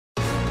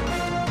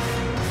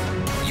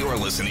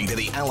listening to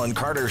The Alan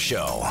Carter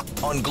Show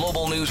on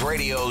Global News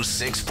Radio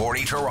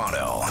 640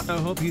 Toronto. I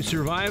hope you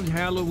survived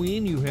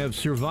Halloween. You have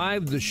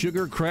survived the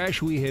sugar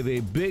crash. We have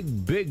a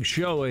big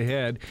show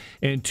ahead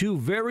and two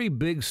very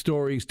big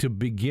stories to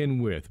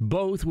begin with.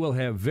 Both will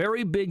have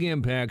very big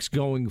impacts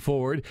going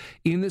forward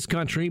in this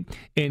country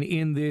and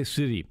in this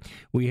city.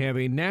 We have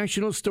a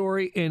national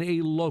story and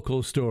a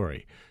local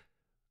story.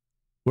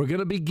 We're going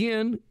to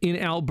begin in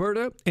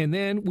Alberta, and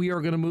then we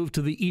are going to move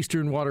to the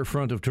eastern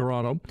waterfront of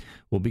Toronto.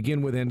 We'll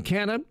begin with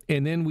Encana,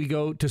 and then we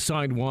go to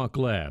Sidewalk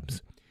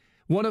Labs.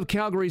 One of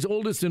Calgary's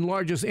oldest and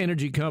largest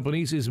energy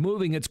companies is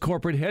moving its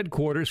corporate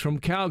headquarters from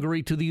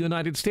Calgary to the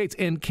United States.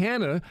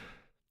 Encana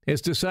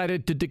has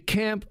decided to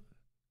decamp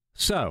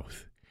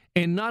south.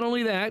 And not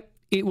only that,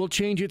 it will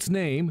change its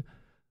name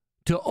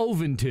to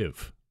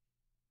Ovintiv,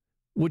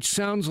 which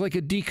sounds like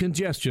a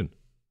decongestion.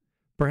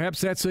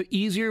 Perhaps that's an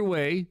easier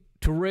way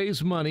to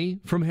raise money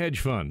from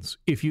hedge funds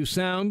if you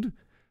sound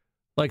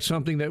like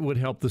something that would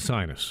help the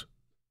sinus.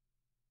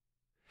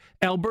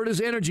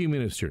 Alberta's energy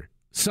minister,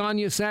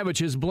 Sonia Savage,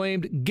 has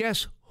blamed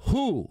guess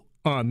who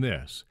on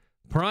this?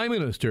 Prime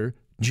Minister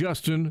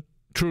Justin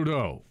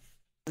Trudeau.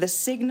 The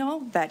signal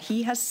that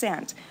he has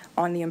sent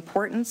on the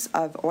importance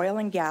of oil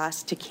and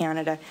gas to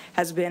Canada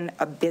has been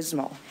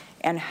abysmal.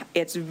 And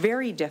it's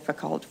very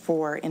difficult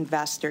for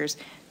investors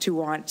to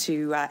want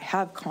to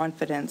have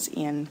confidence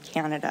in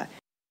Canada.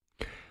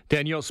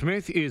 Danielle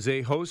Smith is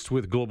a host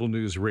with Global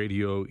News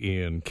Radio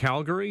in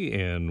Calgary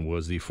and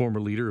was the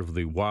former leader of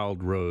the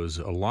Wild Rose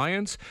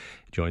Alliance.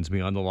 Joins me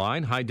on the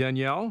line. Hi,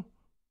 Danielle.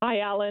 Hi,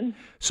 Alan.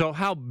 So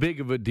how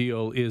big of a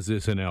deal is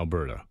this in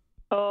Alberta?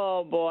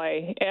 Oh,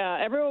 boy.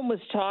 Everyone was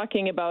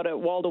talking about it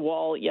wall to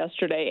wall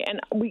yesterday, and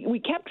we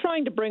kept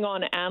trying to bring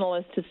on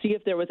analysts to see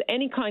if there was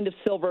any kind of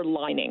silver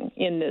lining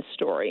in this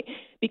story,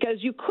 because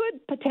you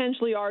could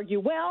potentially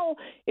argue, well,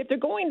 if they're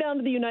going down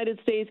to the United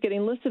States,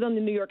 getting listed on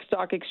the New York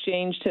Stock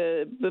Exchange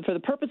for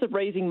the purpose of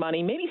raising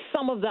money, maybe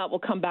some of that will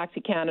come back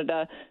to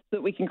Canada so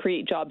that we can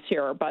create jobs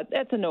here, but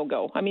that's a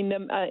no-go. I mean,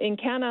 in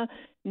Canada,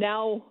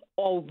 now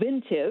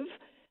Ovintiv,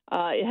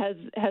 has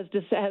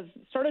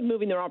started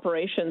moving their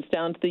operations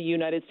down to the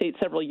United States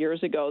several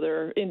years ago.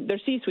 Their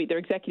C-suite, their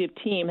executive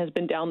team, has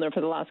been down there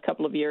for the last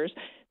couple of years.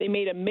 They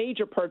made a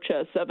major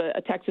purchase of a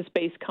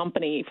Texas-based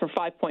company for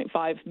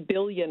 $5.5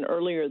 billion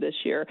earlier this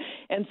year.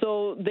 And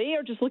so they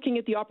are just looking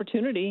at the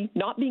opportunity,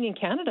 not being in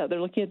Canada, they're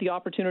looking at the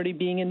opportunity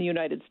being in the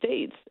United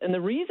States. And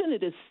the reason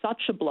it is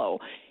such a blow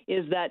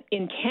is that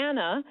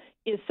Encana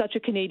is such a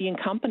Canadian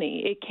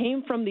company. It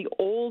came from the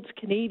old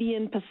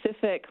Canadian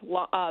Pacific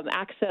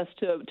access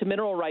to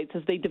mineral rights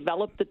as they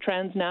developed the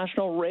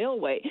transnational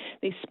railway.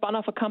 They spun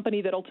off a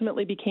company that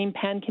ultimately became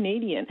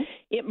pan-Canadian.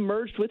 It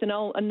merged with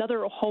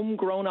another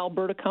homegrown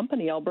Alberta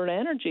company, Alberta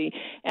Energy.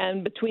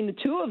 And between the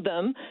two of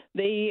them,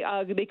 they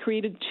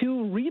created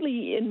two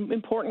really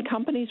important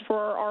companies for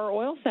our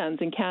oil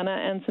sands, Encana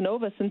and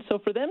Cenovus. And so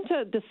for them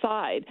to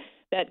decide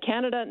that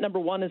Canada, number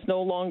one, is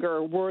no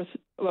longer worth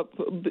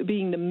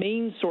being the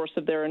main source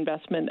of their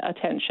investment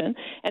attention,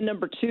 and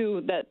number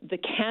two, that the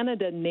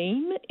Canada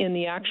name in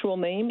the actual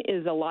name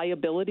is a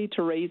liability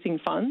to raising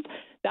funds,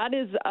 that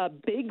is a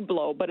big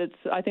blow, but it's,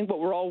 I think, what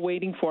we're all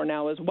waiting for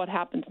now is what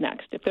happens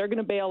next. If they're going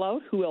to bail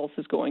out, who else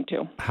is going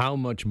to? How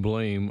much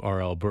blame are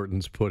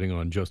Albertans putting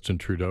on Justin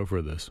Trudeau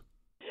for this?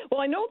 Well,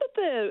 I know that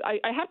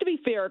I have to be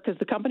fair because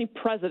the company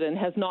president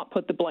has not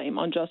put the blame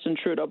on Justin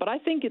Trudeau, but I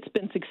think it's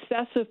been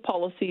successive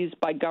policies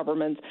by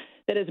governments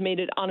that has made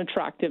it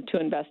unattractive to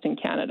invest in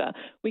Canada.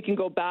 We can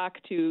go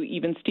back to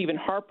even Stephen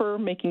Harper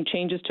making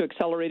changes to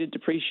accelerated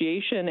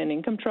depreciation and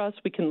income trusts.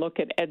 We can look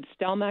at Ed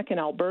Stelmach in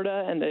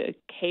Alberta and the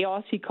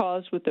chaos he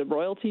caused with the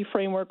royalty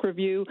framework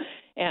review,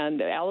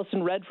 and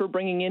Alison Redford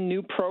bringing in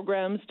new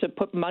programs to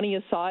put money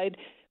aside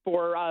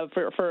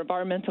for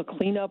environmental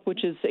cleanup,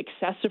 which is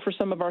excessive for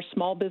some of our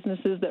small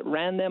businesses that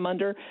ran them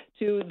under,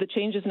 to the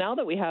changes now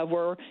that we have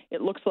where it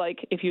looks like,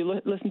 if you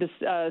listen to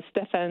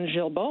Stéphane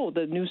Guilbeault,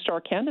 the new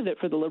star candidate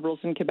for the Liberals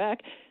in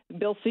Quebec,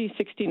 Bill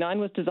C-69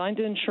 was designed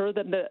to ensure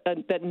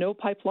that no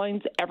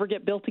pipelines ever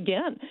get built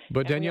again.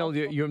 But Danielle,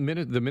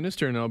 the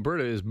minister in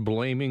Alberta is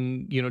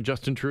blaming,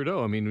 Justin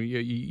Trudeau. I mean,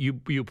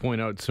 you point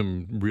out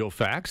some real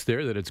facts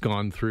there, that it's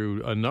gone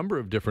through a number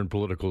of different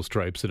political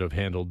stripes that have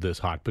handled this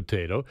hot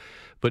potato.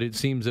 But it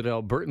seems that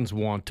Albertans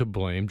want to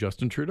blame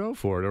Justin Trudeau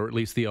for it, or at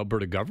least the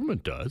Alberta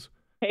government does.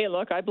 Hey,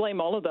 look, I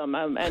blame all of them.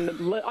 And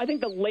I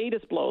think the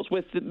latest blows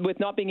with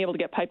not being able to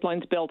get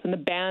pipelines built and the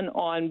ban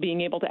on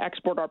being able to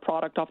export our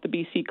product off the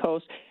BC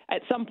coast,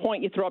 at some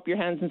point you throw up your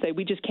hands and say,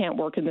 we just can't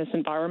work in this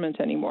environment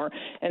anymore.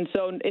 And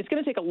so it's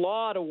going to take a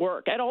lot of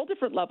work at all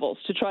different levels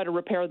to try to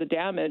repair the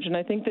damage. And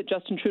I think that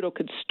Justin Trudeau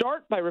could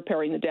start by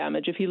repairing the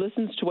damage if he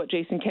listens to what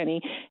Jason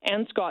Kenney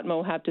and Scott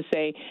Moe have to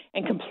say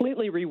and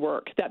completely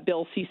rework that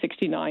Bill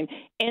C-69,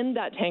 end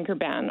that tanker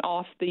ban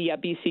off the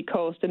BC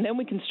coast. And then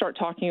we can start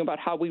talking about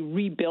how we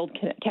rebuild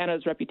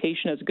Canada's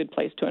reputation as a good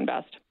place to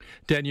invest.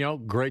 Danielle,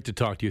 great to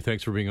talk to you.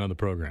 Thanks for being on the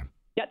program.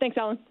 Yeah, thanks,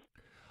 Alan.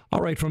 All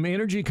right, from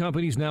energy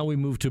companies, now we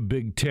move to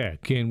big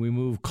tech, and we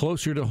move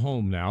closer to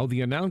home now.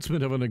 The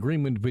announcement of an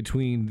agreement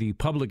between the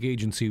public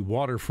agency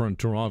Waterfront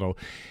Toronto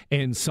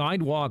and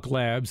Sidewalk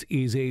Labs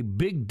is a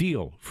big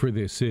deal for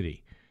this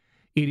city.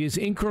 It is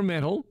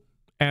incremental,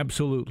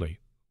 absolutely.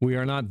 We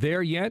are not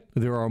there yet.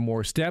 There are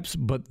more steps,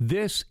 but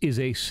this is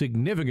a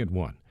significant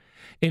one.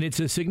 And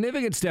it's a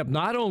significant step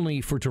not only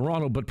for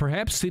Toronto, but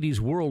perhaps cities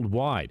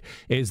worldwide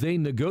as they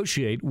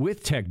negotiate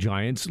with tech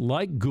giants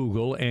like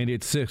Google and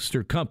its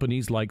sister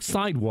companies like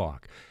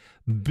Sidewalk.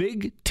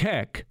 Big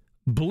tech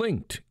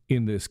blinked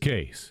in this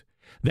case.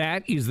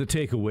 That is the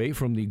takeaway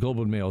from the Globe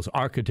and Mail's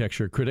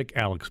architecture critic,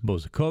 Alex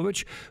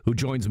Bozakovich, who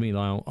joins me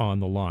now on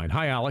the line.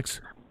 Hi,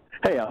 Alex.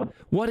 Hey, Alan.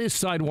 What is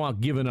Sidewalk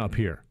giving up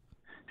here?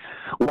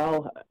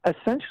 Well,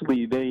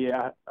 essentially, they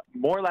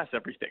more or less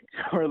everything,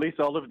 or at least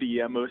all of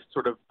the most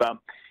sort of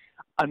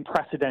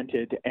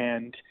unprecedented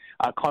and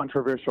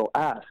controversial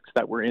asks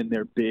that were in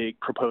their big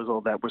proposal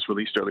that was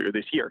released earlier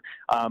this year.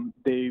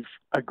 They've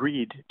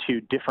agreed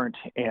to different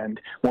and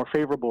more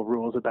favorable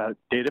rules about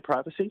data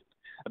privacy,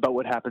 about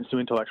what happens to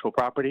intellectual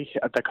property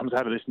that comes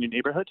out of this new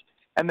neighborhood.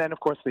 And then,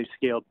 of course, they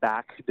scaled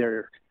back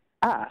their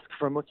ask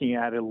from looking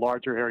at a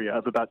larger area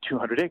of about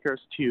 200 acres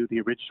to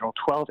the original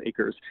 12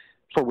 acres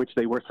for which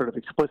they were sort of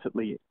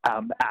explicitly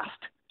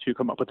asked to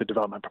come up with a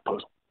development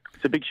proposal.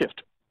 It's a big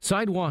shift.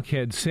 Sidewalk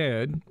had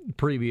said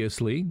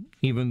previously,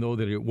 even though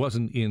that it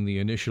wasn't in the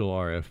initial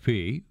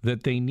RFP,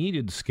 that they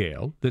needed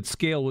scale, that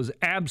scale was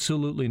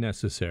absolutely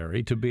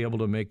necessary to be able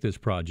to make this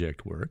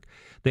project work.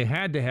 They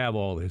had to have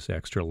all this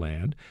extra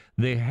land.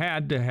 They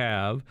had to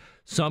have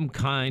some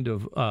kind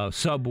of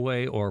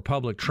subway or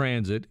public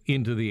transit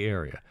into the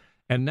area.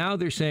 And now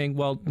they're saying,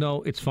 well,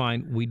 no, it's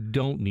fine. We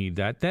don't need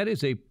that. That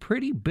is a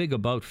pretty big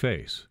about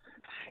face.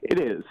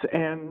 It is,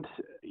 and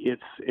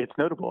it's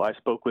notable. I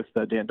spoke with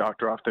Dan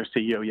Doctoroff, their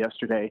CEO,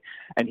 yesterday,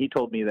 and he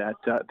told me that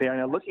they are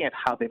now looking at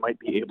how they might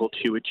be able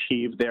to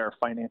achieve their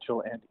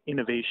financial and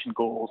innovation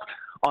goals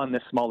on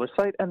this smaller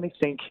site, and they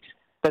think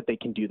that they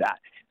can do that.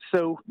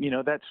 So,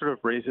 that sort of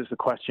raises the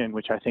question,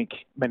 which I think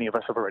many of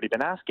us have already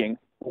been asking,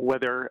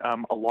 whether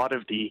a lot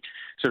of the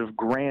sort of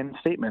grand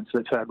statements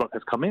that Sidewalk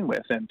has come in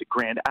with and the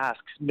grand asks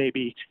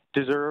maybe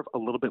deserve a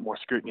little bit more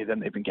scrutiny than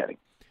they've been getting.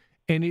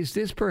 And is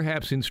this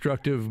perhaps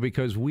instructive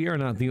because we are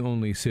not the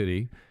only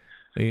city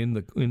in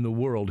the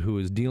world who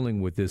is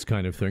dealing with this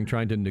kind of thing,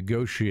 trying to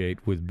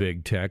negotiate with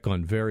big tech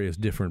on various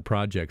different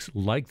projects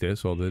like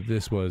this, although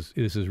this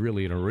is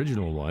really an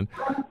original one.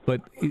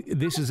 But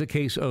this is a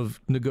case of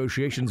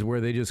negotiations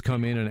where they just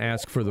come in and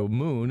ask for the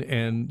moon,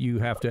 and you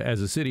have to, as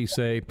a city,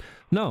 say,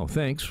 no,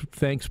 thanks,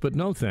 but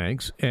no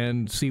thanks,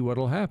 and see what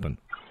will happen.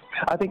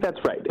 I think that's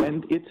right.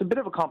 And it's a bit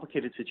of a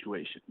complicated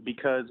situation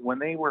because when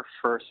they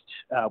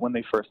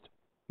first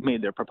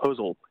made their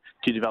proposal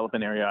to develop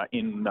an area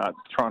in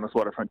Toronto's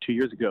waterfront 2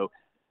 years ago,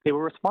 they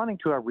were responding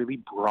to a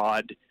really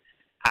broad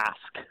ask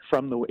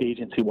from the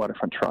agency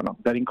Waterfront Toronto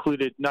that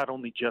included not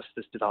only just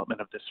this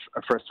development of this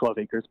first 12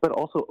 acres, but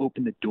also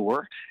opened the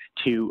door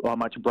to a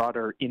much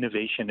broader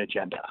innovation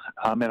agenda.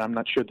 And I'm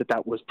not sure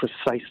that was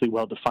precisely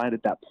well defined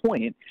at that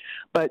point,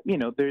 but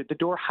the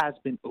door has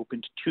been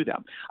opened to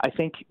them. I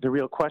think the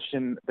real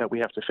question that we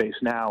have to face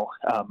now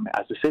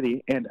as a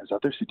city and as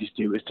other cities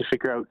do is to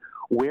figure out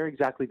where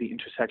exactly the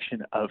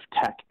intersection of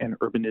tech and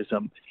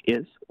urbanism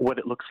is, what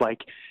it looks like,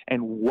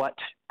 and what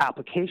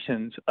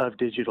applications of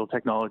digital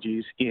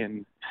technologies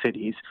in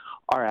cities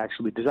are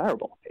actually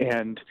desirable.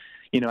 And,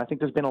 I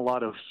think there's been a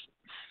lot of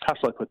tough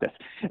luck with this.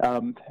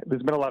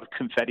 There's been a lot of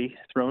confetti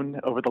thrown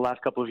over the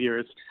last couple of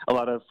years, a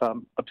lot of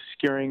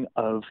obscuring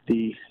of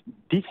the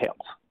details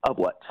of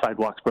what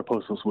Sidewalk's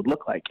proposals would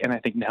look like. And I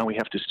think now we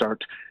have to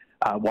start,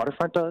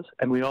 Waterfront does,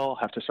 and we all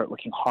have to start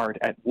looking hard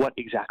at what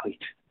exactly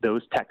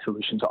those tech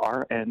solutions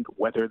are and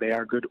whether they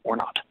are good or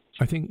not.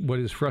 I think what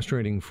is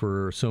frustrating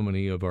for so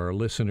many of our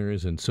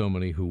listeners and so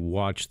many who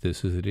watch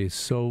this is it is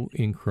so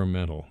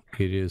incremental.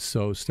 It is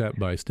so step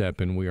by step,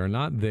 and we are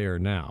not there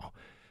now.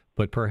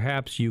 But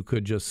perhaps you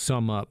could just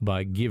sum up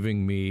by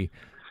giving me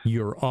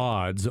your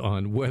odds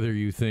on whether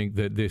you think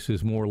that this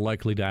is more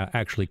likely to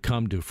actually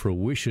come to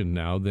fruition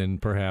now than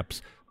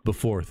perhaps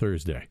before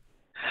Thursday.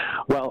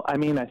 Well, I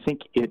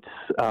think it's,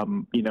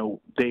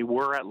 they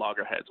were at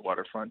loggerheads,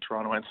 Waterfront,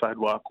 Toronto, and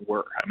Sidewalk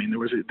were.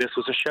 This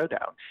was a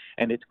showdown,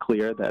 and it's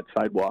clear that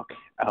Sidewalk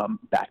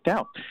backed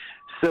down.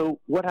 So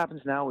what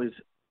happens now is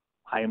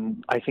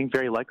I think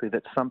very likely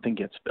that something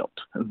gets built.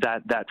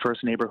 That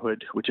first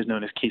neighborhood, which is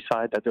known as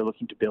Quayside, that they're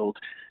looking to build,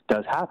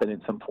 does happen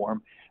in some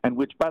form, and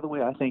which, by the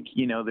way, I think,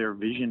 their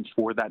vision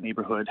for that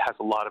neighborhood has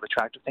a lot of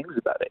attractive things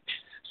about it.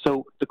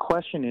 So the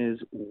question is,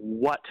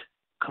 what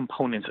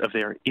components of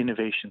their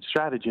innovation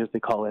strategy, as they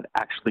call it,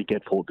 actually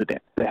get folded in.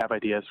 They have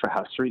ideas for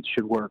how streets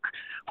should work,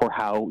 for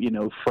how,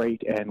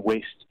 freight and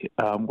waste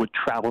would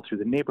travel through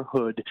the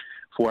neighborhood,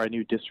 for a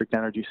new district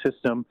energy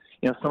system.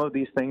 Some of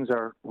these things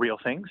are real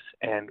things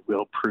and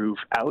will prove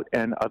out,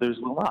 and others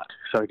will not.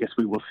 So I guess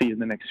we will see in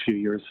the next few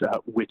years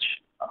which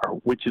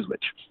is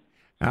which.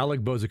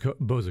 Alec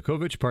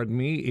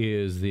Bozakovich,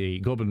 is the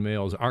Globe and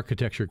Mail's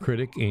architecture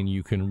critic, and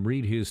you can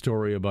read his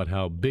story about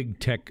how big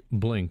tech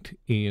blinked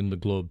in the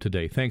Globe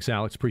today. Thanks,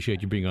 Alex.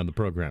 Appreciate you being on the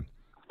program.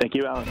 Thank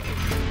you, Alan.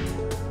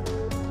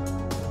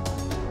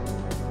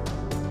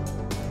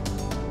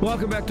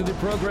 Welcome back to the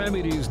program.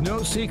 It is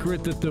no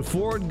secret that the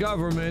Ford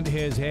government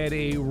has had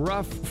a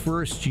rough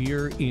first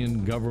year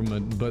in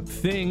government, but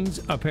things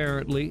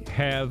apparently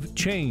have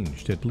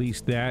changed. At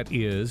least that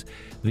is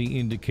the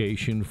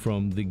indication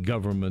from the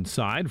government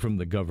side, from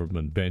the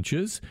government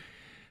benches.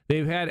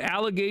 They've had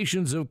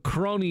allegations of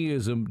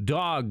cronyism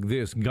dog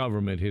this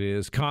government. It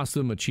has cost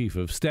them a chief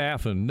of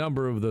staff. A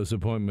number of those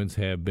appointments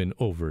have been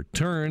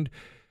overturned.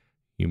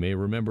 You may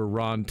remember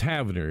Ron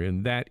Tavener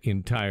in that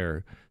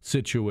entire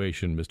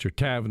situation. Mr.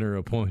 Tavener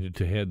appointed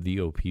to head the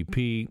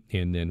OPP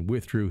and then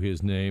withdrew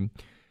his name.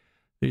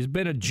 There's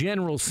been a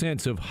general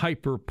sense of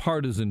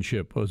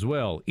hyper-partisanship as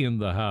well in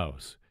the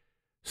House.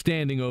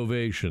 Standing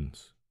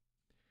ovations.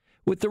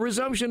 With the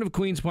resumption of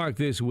Queen's Park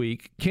this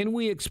week, can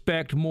we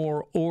expect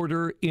more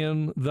order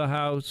in the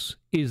House?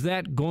 Is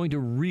that going to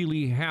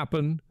really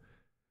happen?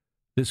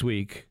 This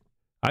week,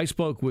 I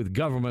spoke with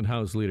Government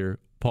House Leader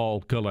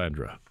Paul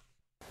Calandra.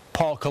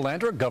 Paul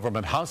Calandra,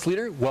 Government House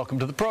Leader, welcome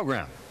to the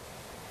program.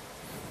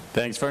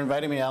 Thanks for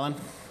inviting me, Alan.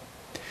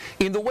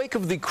 In the wake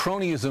of the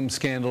cronyism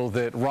scandal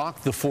that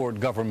rocked the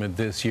Ford government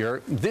this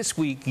year, this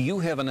week you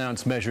have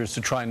announced measures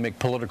to try and make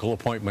political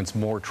appointments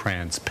more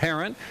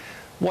transparent.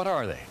 What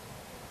are they?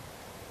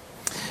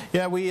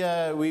 Yeah,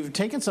 we've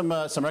taken some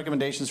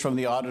recommendations from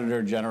the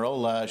Auditor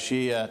General.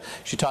 She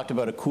talked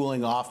about a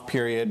cooling off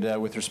period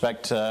with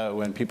respect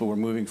when people were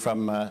moving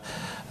from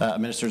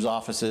ministers'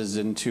 offices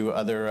into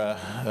other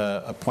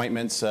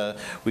appointments.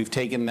 We've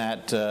taken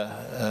that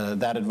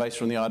advice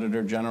from the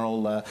Auditor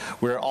General.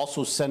 We're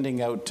also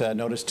sending out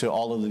notice to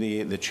all of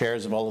the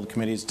chairs of all of the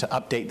committees to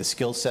update the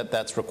skill set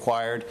that's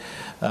required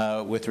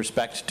with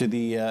respect to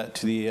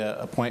the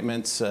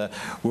appointments.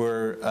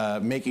 We're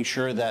making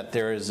sure that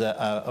there is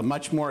a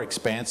much more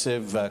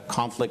expansive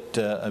conflict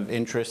of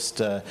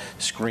interest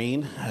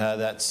screen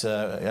that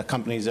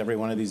accompanies every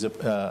one of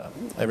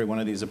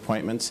these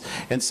appointments.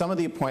 And some of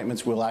the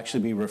appointments will actually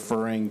be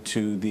referring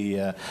to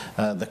the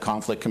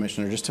conflict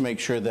commissioner, just to make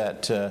sure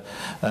that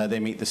they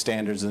meet the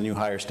standards, the new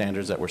higher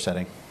standards that we're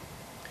setting.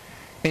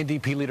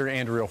 NDP leader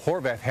Andrea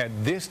Horwath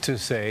had this to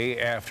say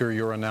after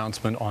your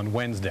announcement on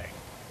Wednesday.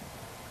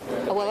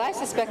 Well, I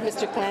suspect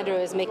Mr.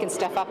 Calandra is making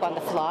stuff up on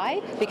the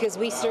fly, because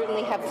we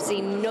certainly have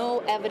seen no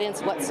evidence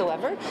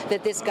whatsoever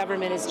that this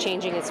government is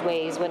changing its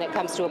ways when it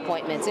comes to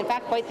appointments. In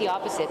fact, quite the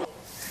opposite.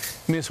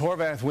 Ms.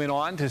 Horwath went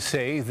on to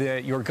say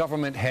that your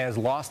government has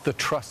lost the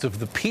trust of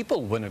the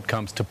people when it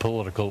comes to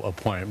political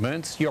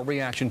appointments. Your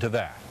reaction to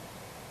that?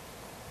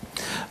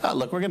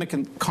 Look, we're going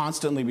to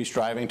constantly be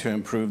striving to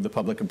improve the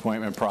public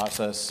appointment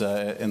process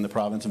in the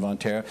province of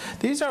Ontario.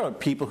 These are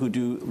people who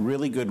do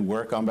really good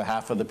work on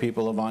behalf of the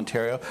people of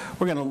Ontario.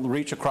 We're going to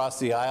reach across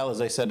the aisle,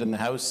 as I said in the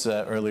House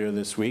earlier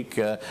this week.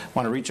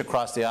 Want to reach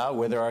across the aisle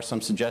where there are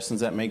some suggestions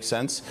that make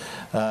sense.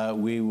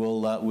 We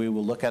will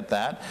look at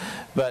that.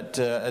 But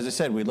as I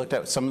said, we looked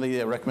at some of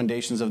the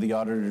recommendations of the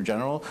Auditor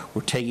General.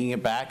 We're taking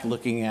it back,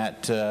 looking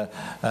at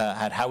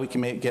how we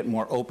can get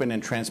more open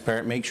and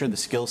transparent, make sure the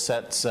skill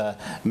sets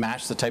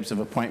match the types of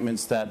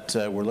appointments that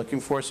we're looking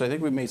for. So I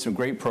think we've made some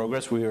great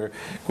progress. We are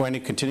going to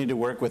continue to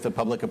work with the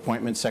Public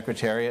Appointments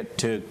Secretariat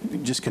to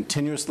just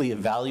continuously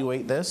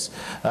evaluate this.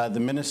 The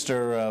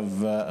Minister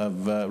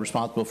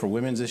responsible for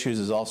women's issues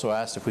has also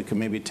asked if we could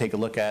maybe take a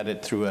look at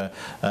it through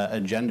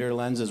a gender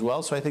lens as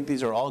well. So I think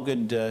these are all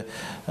good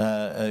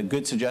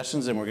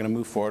suggestions, and we're going to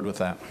move forward with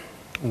that.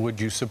 Would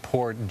you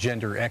support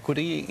gender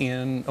equity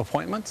in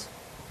appointments?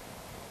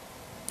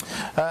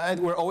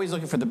 We're always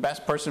looking for the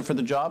best person for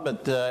the job,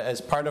 but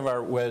as part of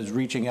our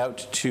reaching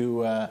out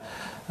to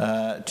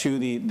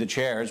the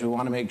chairs, we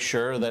want to make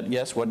sure that,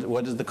 yes,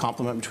 what is the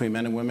complement between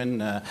men and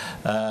women?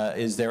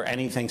 Is there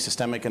anything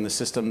systemic in the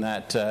system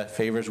that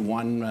favors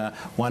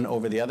one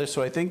over the other?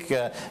 So I think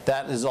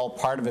that is all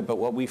part of it, but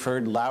what we've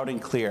heard loud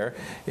and clear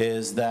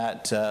is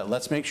that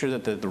let's make sure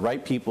that the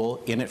right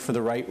people in it for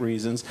the right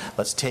reasons.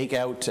 Let's take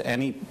out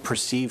any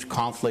perceived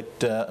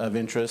conflict of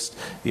interest.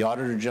 The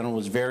Auditor General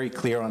was very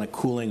clear on a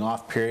cooling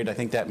off period. I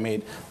think that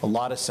made a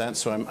lot of sense,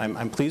 so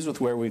I'm pleased with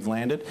where we've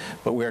landed,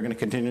 but we are going to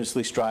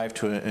continuously strive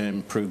to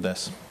improve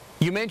this.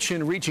 You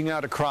mentioned reaching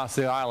out across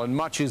the aisle, and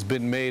much has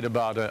been made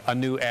about a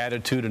new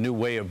attitude, a new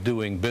way of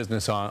doing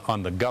business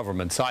on the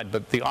government side,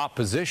 but the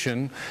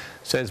opposition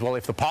says, well,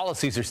 if the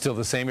policies are still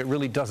the same, it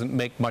really doesn't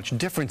make much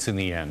difference in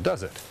the end,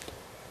 does it?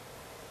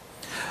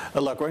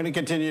 Look, we're going to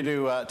continue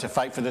to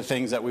fight for the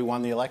things that we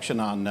won the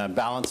election on,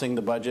 balancing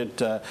the budget,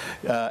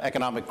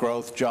 economic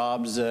growth,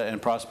 jobs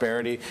and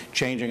prosperity,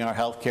 changing our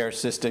healthcare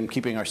system,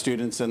 keeping our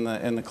students in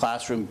the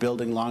classroom,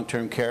 building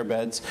long-term care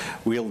beds.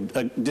 We'll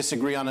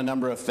disagree on a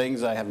number of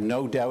things. I have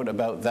no doubt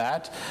about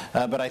that.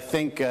 But I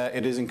think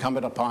it is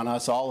incumbent upon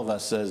us, all of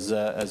us as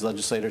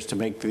legislators, to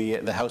make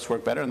the House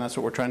work better, and that's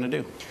what we're trying to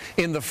do.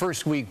 In the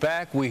first week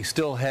back, we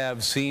still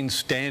have seen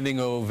standing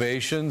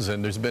ovations,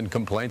 and there's been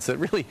complaints that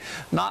really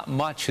not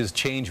much has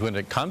changed when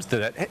it comes to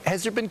that.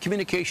 Has there been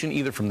communication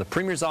either from the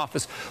Premier's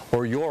office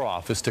or your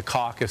office to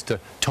caucus to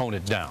tone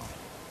it down?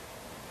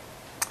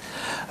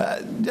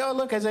 No,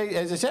 look, as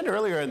I said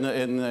earlier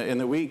in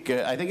the week,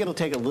 I think it'll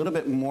take a little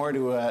bit more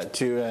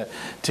to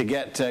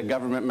get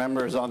government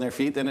members on their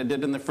feet than it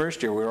did in the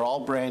first year. We were all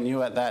brand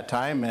new at that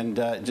time, and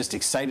just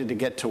excited to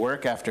get to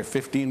work after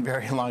 15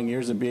 very long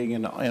years of being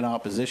in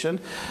opposition.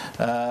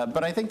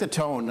 But I think the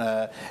tone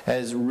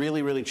has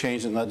really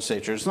changed in the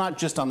legislature. It's not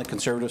just on the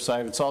Conservative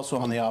side; it's also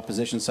on the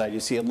opposition side. You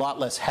see a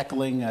lot less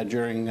heckling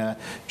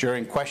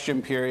during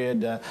question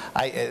period.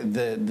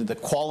 The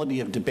quality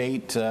of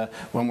debate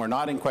when we're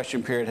not in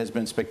question period has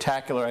been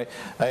spectacular.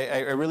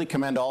 I really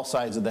commend all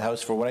sides of the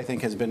House for what I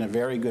think has been a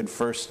very good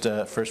first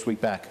week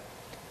back.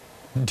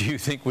 Do you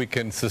think we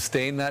can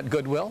sustain that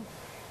goodwill?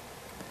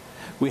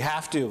 We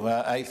have to.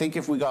 I think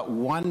if we got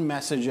one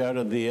message out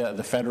of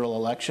the federal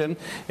election,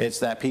 it's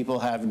that people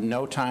have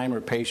no time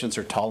or patience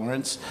or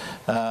tolerance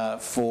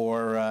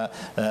for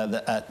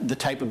the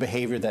type of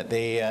behavior that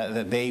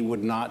they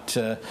would not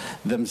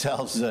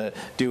themselves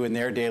do in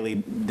their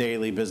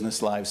daily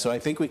business lives. So I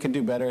think we can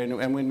do better.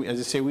 And when,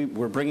 as I say,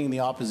 we're bringing the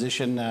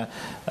opposition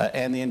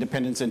and the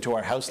independents into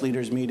our House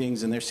leaders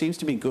meetings, and there seems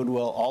to be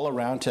goodwill all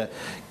around to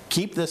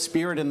keep the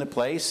spirit in the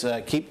place,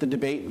 keep the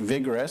debate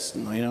vigorous.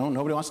 You know,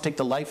 nobody wants to take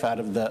the life out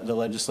of the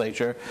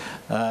legislature,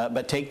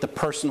 but take the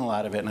personal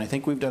out of it. And I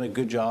think we've done a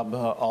good job,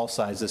 all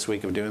sides this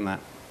week, of doing that.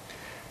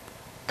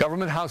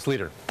 Government House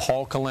Leader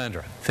Paul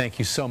Calandra, thank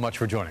you so much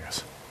for joining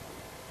us.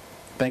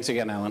 Thanks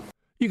again, Alan.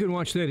 You can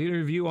watch that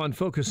interview on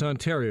Focus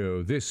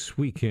Ontario this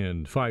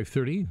weekend,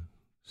 5:30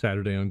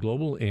 Saturday on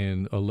Global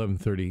and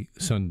 11:30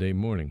 Sunday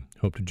morning.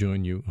 Hope to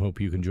join you. Hope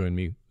you can join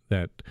me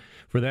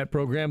for that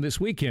program this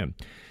weekend.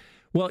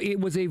 Well, it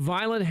was a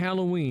violent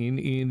Halloween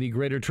in the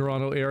Greater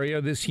Toronto Area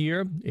this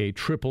year. A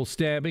triple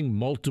stabbing,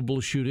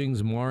 multiple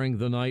shootings marring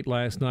the night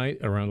last night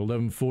around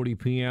 11:40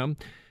 p.m.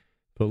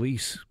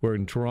 Police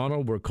in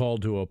Toronto were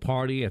called to a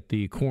party at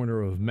the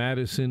corner of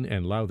Madison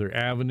and Lowther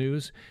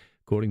Avenues.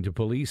 According to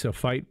police, a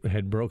fight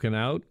had broken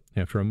out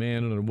after a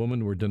man and a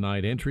woman were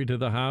denied entry to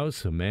the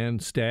house. A man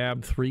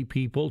stabbed 3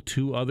 people.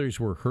 2 others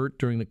were hurt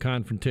during the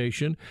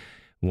confrontation.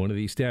 One of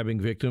the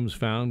stabbing victims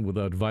found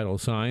without vital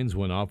signs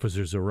when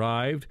officers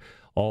arrived.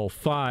 All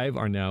 5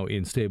 are now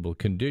in stable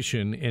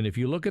condition. And if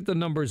you look at the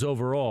numbers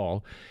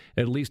overall,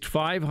 at least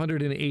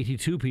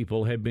 582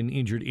 people have been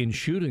injured in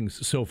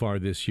shootings so far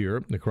this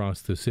year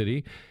across the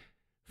city.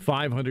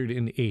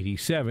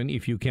 587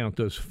 if you count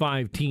those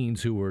 5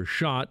 teens who were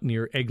shot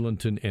near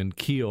Eglinton and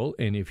Keele.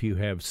 And if you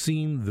have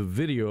seen the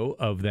video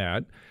of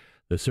that,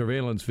 the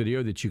surveillance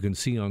video that you can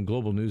see on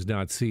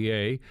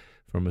globalnews.ca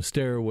from a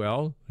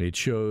stairwell, it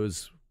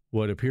shows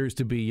what appears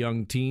to be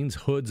young teens,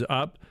 hoods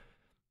up,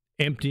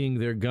 emptying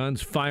their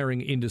guns,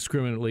 firing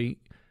indiscriminately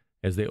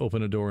as they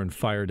open a door and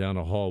fire down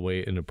a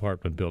hallway in an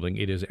apartment building.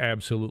 It is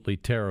absolutely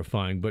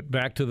terrifying. But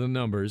back to the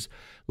numbers.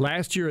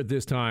 Last year at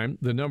this time,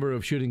 the number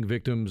of shooting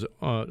victims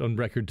on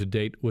record to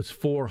date was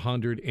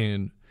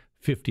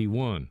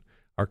 451.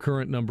 Our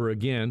current number,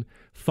 again,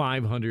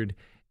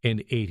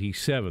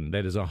 587.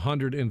 That is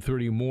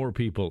 130 more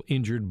people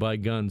injured by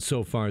guns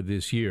so far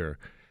this year.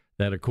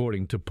 That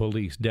according to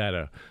police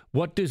data.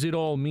 What does it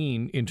all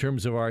mean in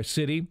terms of our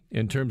city,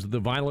 in terms of the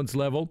violence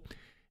level,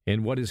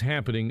 and what is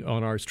happening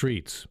on our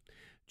streets?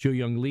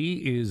 Jo-Young Lee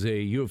is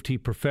a U of T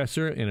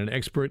professor and an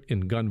expert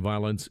in gun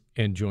violence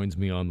and joins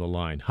me on the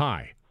line.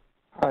 Hi.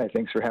 Hi,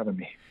 thanks for having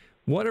me.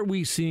 What are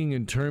we seeing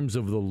in terms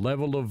of the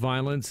level of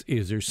violence?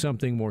 Is there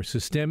something more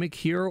systemic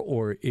here,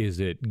 or is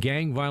it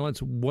gang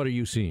violence? What are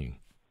you seeing?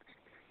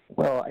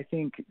 Well, I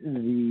think the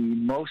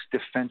most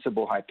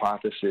defensible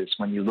hypothesis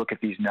when you look at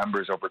these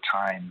numbers over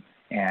time,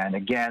 and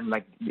again,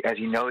 like as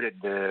you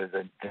noted,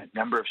 the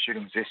number of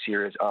shootings this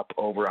year is up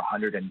over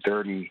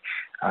 130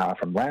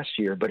 from last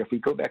year. But if we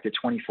go back to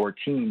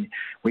 2014,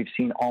 we've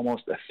seen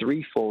almost a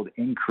 3-fold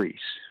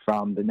increase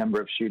from the number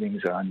of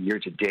shootings on year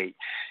to date.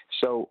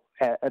 So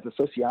as a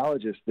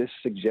sociologist, this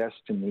suggests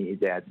to me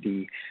that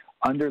the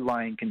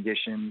underlying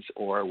conditions,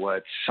 or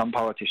what some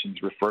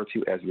politicians refer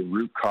to as the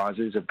root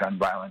causes of gun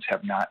violence,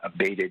 have not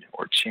abated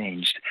or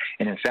changed.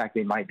 And in fact,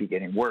 they might be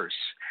getting worse.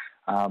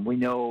 We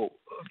know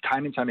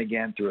time and time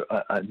again through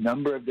a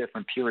number of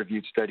different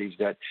peer-reviewed studies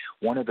that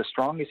one of the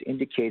strongest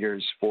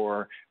indicators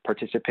for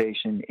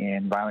participation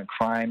in violent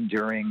crime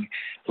during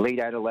late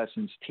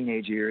adolescence,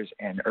 teenage years,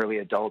 and early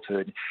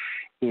adulthood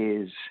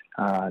is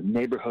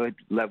neighborhood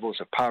levels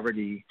of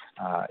poverty,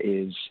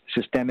 is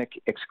systemic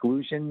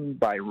exclusion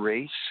by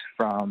race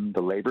from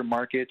the labor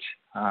market.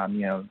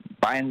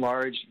 By and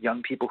large,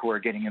 young people who are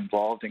getting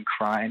involved in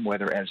crime,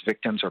 whether as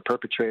victims or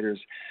perpetrators,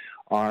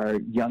 are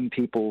young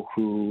people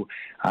who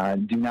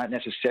do not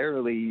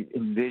necessarily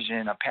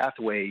envision a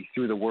pathway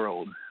through the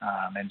world.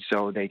 And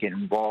so they get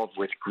involved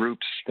with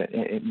groups that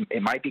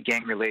it might be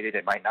gang-related,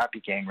 it might not be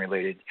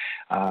gang-related,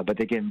 but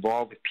they get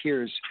involved with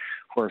peers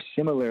who are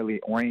similarly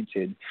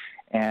oriented.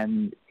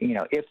 And,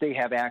 if they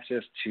have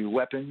access to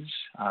weapons,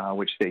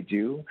 which they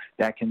do,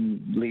 that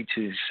can lead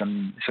to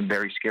some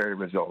very scary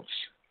results.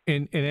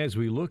 And as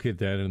we look at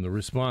that and the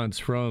response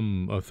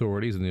from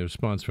authorities and the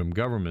response from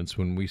governments,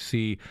 when we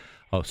see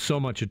so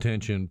much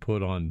attention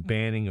put on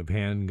banning of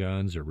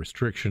handguns or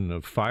restriction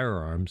of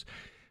firearms,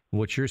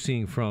 what you're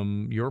seeing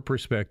from your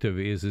perspective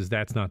is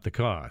that's not the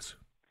cause.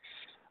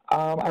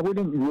 I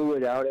wouldn't rule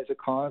it out as a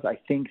cause. I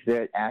think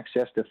that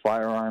access to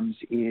firearms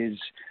is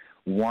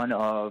one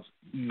of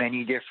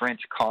many different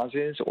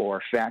causes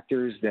or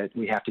factors that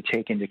we have to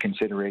take into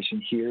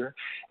consideration here.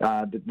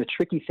 The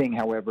tricky thing,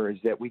 however, is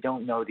that we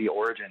don't know the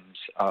origins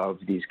of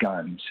these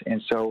guns.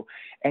 And so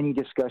any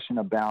discussion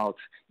about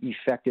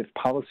effective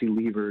policy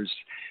levers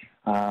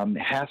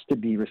has to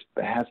be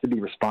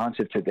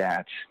responsive to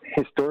that.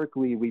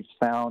 Historically, we've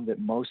found that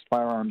most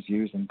firearms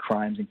used in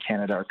crimes in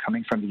Canada are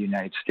coming from the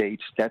United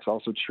States. That's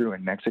also true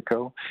in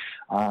Mexico,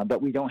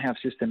 but we don't have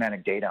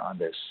systematic data on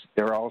this.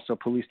 There are also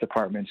police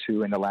departments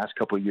who, in the last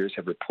couple of years,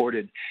 have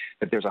reported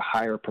that there's a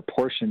higher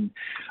proportion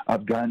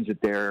of guns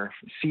that they're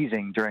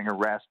seizing during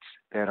arrests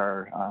that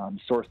are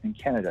sourced in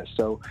Canada.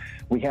 So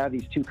we have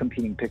these two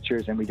competing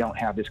pictures, and we don't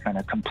have this kind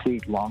of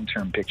complete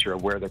long-term picture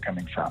of where they're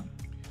coming from.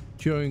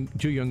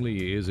 Ju-Young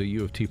Lee is a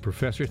U of T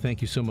professor.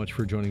 Thank you so much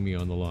for joining me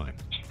on the line.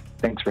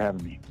 Thanks for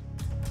having me.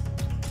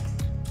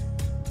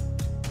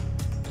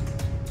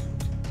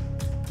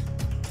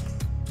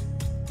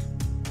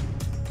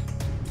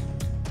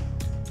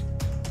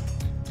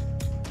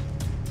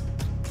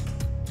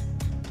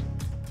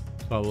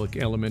 Public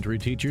elementary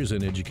teachers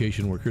and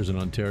education workers in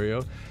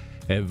Ontario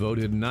have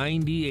voted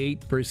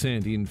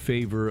 98% in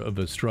favor of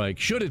a strike,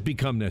 should it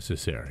become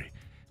necessary.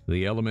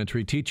 The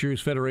Elementary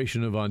Teachers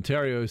Federation of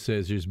Ontario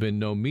says there's been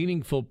no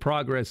meaningful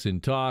progress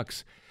in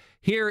talks.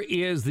 Here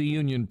is the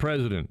union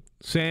president,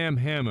 Sam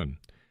Hammond,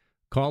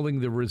 calling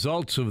the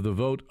results of the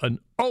vote an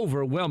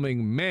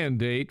overwhelming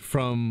mandate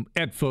from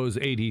ETFO's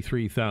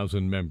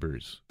 83,000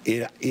 members.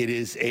 It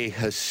is a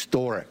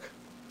historic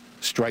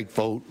strike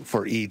vote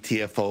for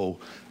ETFO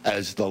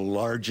as the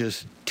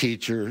largest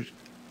teacher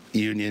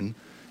union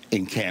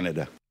in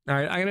Canada. All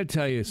right, I'm going to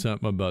tell you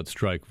something about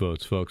strike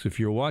votes, folks.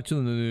 If you're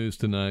watching the news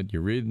tonight,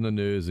 you're reading the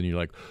news, and you're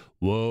like,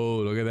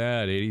 whoa, look at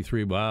that,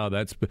 83, wow,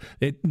 that's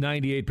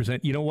 98%.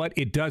 You know what?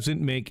 It doesn't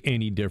make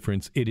any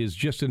difference. It is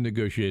just a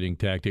negotiating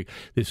tactic.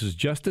 This is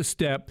just a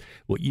step.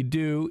 What you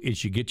do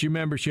is you get your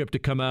membership to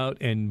come out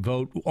and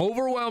vote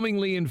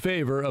overwhelmingly in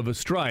favor of a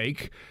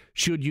strike,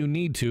 should you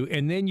need to,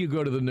 and then you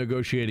go to the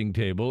negotiating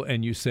table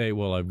and you say,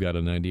 well, I've got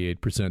a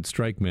 98%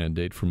 strike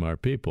mandate from our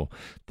people.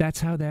 That's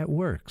how that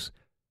works.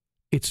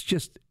 It's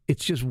just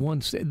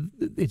one step.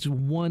 It's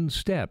one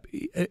step.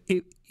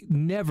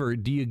 Never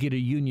do you get a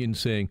union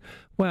saying,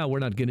 well, we're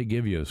not going to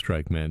give you a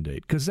strike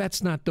mandate, because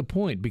that's not the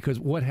point. Because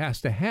what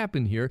has to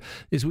happen here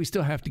is we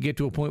still have to get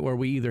to a point where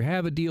we either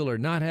have a deal or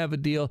not have a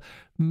deal.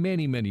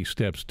 Many, many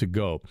steps to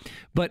go.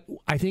 But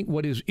I think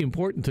what is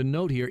important to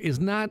note here is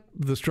not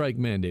the strike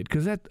mandate,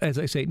 because that, as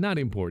I say, not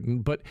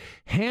important. But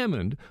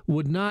Hammond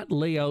would not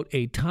lay out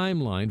a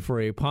timeline for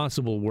a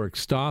possible work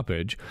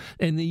stoppage.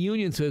 And the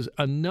union says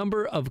a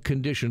number of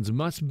conditions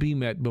must be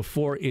met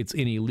before it's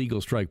in a legal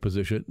strike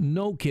position.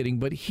 No kidding.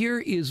 But here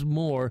is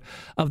more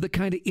of the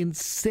kind of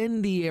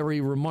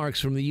incendiary remarks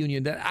from the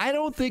union that I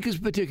don't think is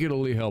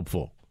particularly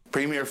helpful.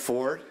 Premier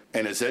Ford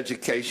and his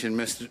education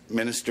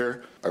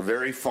minister are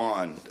very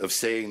fond of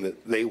saying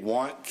that they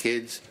want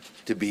kids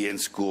to be in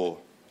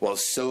school. Well,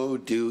 so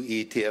do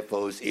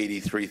ETFO's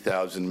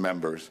 83,000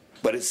 members.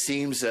 But it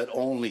seems that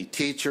only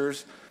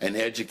teachers and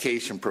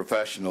education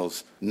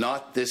professionals,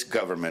 not this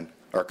government,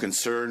 are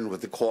concerned with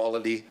the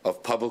quality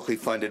of publicly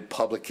funded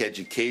public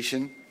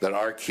education that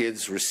our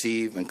kids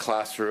receive in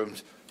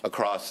classrooms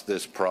across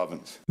this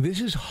province.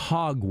 This is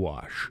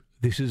hogwash.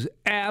 This is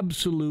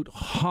absolute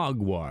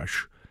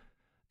hogwash.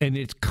 And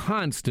it's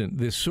constant,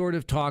 this sort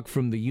of talk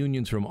from the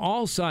unions from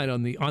all sides,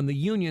 on the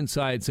union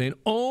side, saying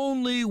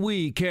only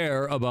we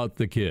care about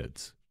the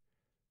kids.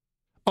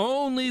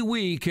 Only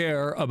we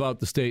care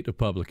about the state of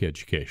public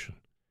education.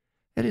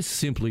 That is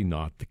simply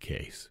not the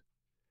case.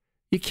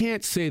 You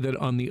can't say that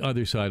on the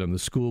other side, on the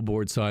school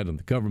board side, on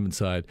the government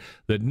side,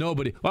 that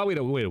nobody, well, we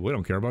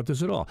don't care about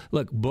this at all.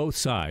 Look, both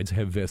sides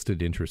have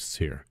vested interests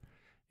here.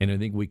 And I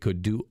think we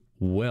could do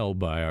well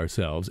by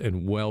ourselves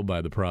and well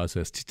by the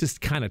process to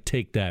just kind of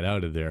take that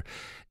out of there.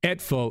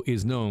 ETFO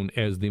is known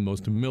as the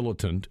most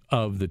militant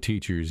of the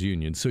teachers'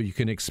 unions, so you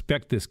can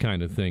expect this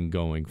kind of thing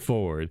going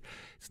forward.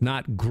 It's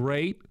not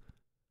great,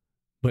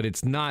 but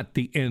it's not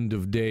the end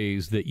of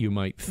days that you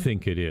might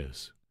think it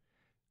is.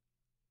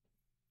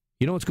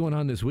 You know what's going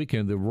on this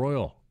weekend? The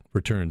Royal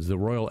returns. The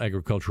Royal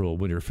Agricultural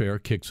Winter Fair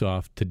kicks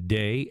off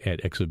today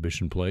at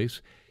Exhibition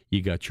Place.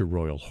 You got your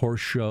Royal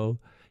Horse Show.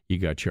 You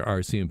got your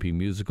RCMP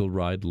musical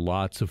ride.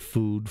 Lots of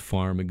food,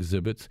 farm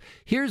exhibits.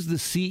 Here's the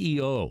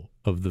CEO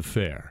of the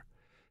fair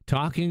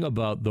talking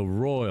about the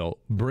Royal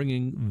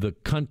bringing the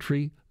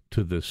country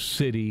to the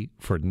city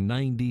for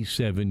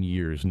 97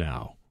 years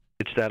now.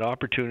 It's that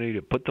opportunity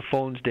to put the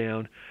phones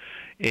down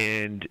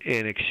and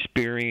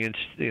experience,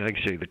 like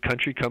I say, the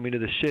country coming to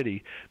the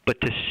city,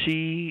 but to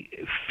see,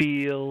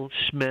 feel,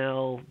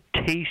 smell,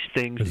 taste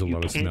things that you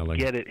can't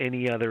get at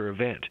any other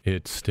event.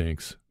 It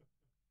stinks.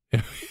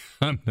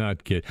 I'm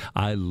not kidding.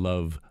 I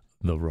love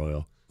the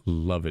Royal.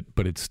 Love it,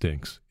 but it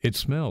stinks. It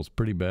smells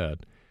pretty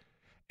bad.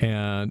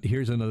 And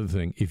here's another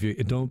thing. If you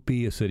don't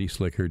be a city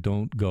slicker,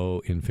 don't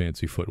go in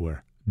fancy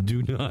footwear.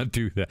 Do not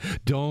do that.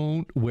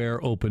 Don't wear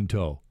open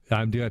toe.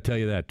 I'm going to tell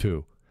you that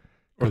too.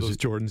 Or those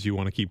Jordans you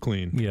want to keep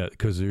clean. Yeah,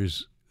 because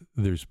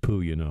there's poo,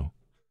 you know.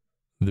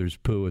 There's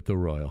poo at the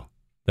Royal.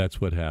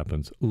 That's what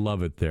happens.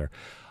 Love it there.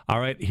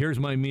 All right, here's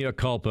my mea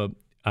culpa.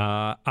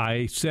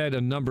 I said a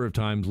number of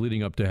times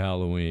leading up to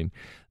Halloween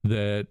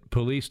that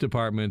police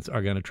departments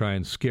are going to try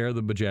and scare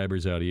the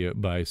bejabbers out of you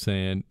by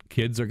saying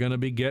kids are going to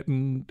be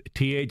getting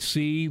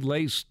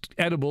THC-laced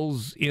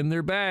edibles in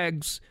their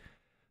bags.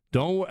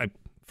 Don't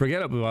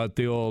forget about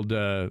the old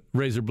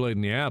razor blade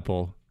in the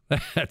apple.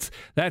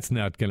 That's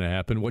not going to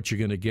happen. What you're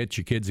going to get,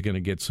 your kids are going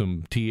to get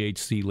some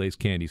THC-laced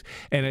candies.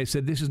 And I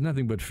said, this is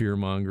nothing but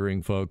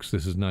fear-mongering, folks.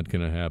 This is not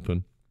going to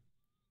happen.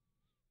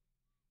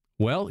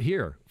 Well,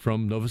 here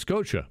from Nova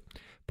Scotia.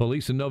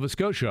 Police in Nova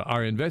Scotia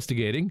are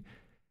investigating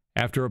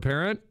after a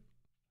parent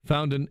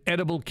found an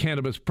edible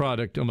cannabis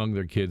product among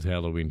their kids'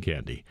 Halloween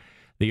candy.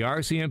 The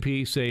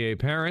RCMP say a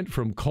parent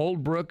from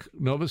Coldbrook,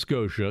 Nova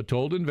Scotia,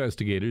 told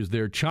investigators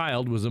their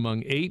child was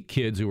among 8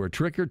 kids who were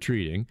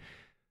trick-or-treating,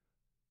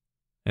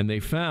 and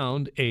they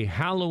found a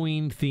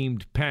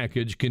Halloween-themed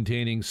package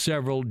containing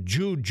several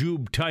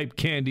jujube-type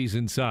candies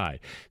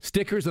inside.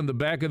 Stickers on the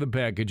back of the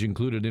package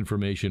included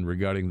information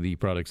regarding the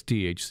product's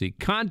THC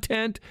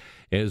content,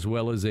 as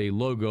well as a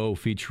logo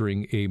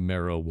featuring a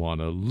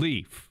marijuana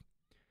leaf.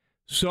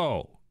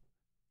 So,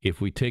 if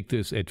we take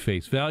this at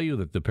face value,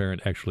 that the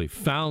parent actually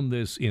found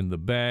this in the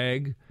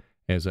bag,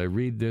 as I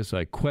read this,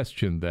 I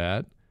question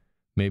that.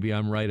 Maybe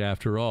I'm right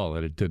after all,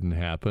 that it didn't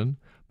happen,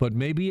 but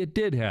maybe it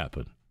did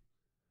happen.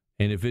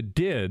 And if it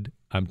did,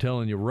 I'm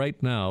telling you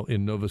right now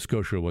in Nova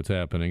Scotia what's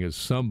happening is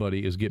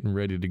somebody is getting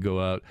ready to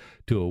go out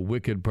to a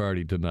wicked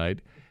party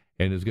tonight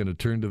and is going to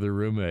turn to their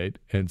roommate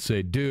and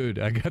say, dude,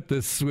 I got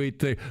this sweet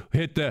thing.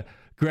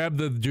 Grab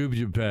the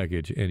jujube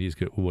package. And he's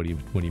going, what do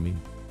you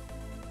mean?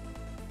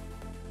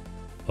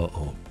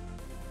 Uh-oh.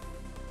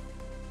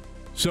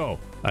 So,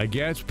 I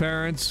guess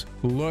parents,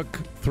 look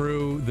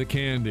through the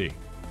candy.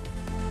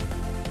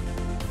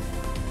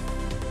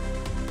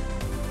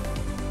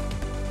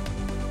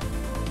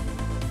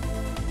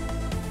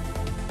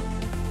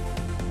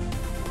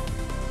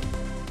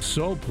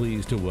 So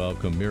pleased to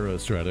welcome Mira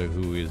Estrada,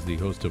 who is the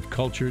host of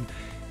Cultured,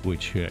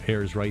 which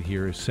airs right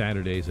here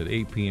Saturdays at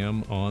 8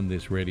 p.m. on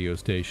this radio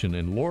station,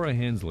 and Laura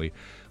Hensley,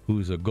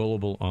 who's a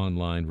Global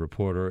Online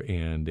reporter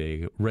and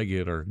a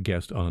regular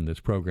guest on this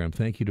program.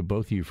 Thank you to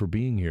both of you for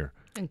being here.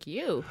 Thank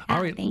you.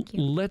 All right, thank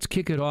you. Let's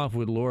kick it off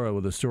with Laura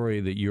with a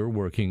story that you're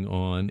working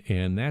on,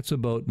 and that's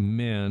about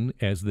men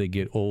as they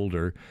get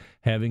older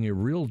having a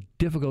real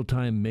difficult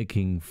time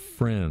making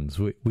friends.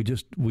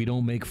 We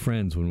don't make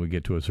friends when we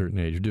get to a certain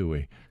age, do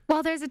we?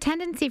 Well, there's a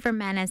tendency for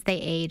men as they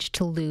age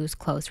to lose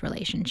close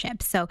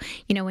relationships. So,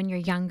 when you're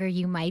younger,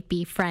 you might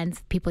be friends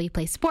with people you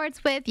play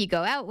sports with, you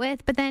go out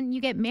with, but then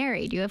you get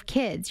married, you have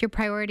kids, your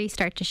priorities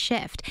start to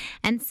shift.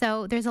 And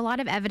so there's a lot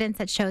of evidence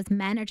that shows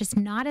men are just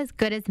not as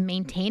good as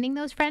maintaining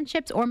those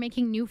friendships or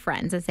making new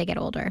friends as they get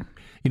older.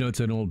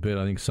 It's an old bit.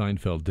 I think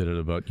Seinfeld did it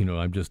about,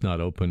 I'm just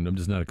not open. I'm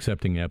just not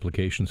accepting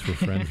applications for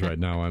friends right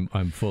now.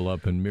 I'm full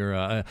up. And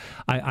Mira,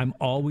 I'm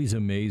always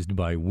amazed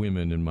by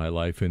women in my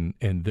life and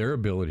their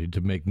ability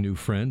to make new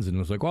friends. And it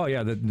was like, oh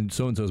yeah,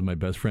 so-and-so is my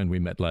best friend. We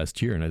met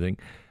last year. And I think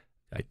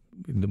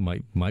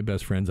my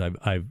best friends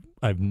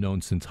I've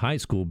known since high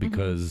school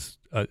because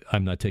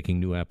I'm not taking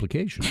new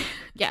applications.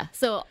 Yeah.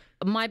 So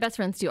my best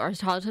friends too are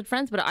childhood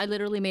friends, but I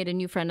literally made a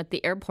new friend at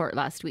the airport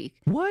last week.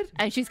 What?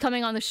 And she's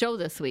coming on the show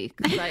this week.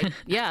 Like,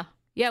 yeah,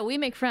 we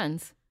make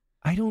friends.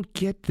 I don't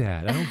get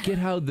that. I don't get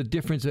how the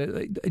difference.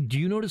 Do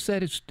you notice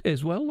that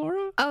as well,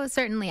 Laura? Oh,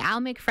 certainly.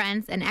 I'll make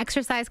friends in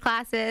exercise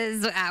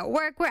classes, at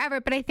work, wherever.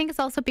 But I think it's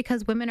also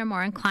because women are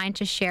more inclined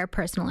to share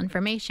personal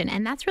information.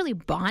 And that's really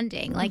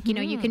bonding. Like,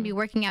 you can be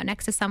working out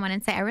next to someone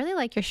and say, I really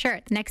like your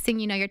shirt. The next thing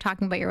you know, you're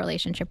talking about your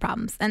relationship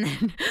problems. And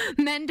then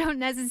men don't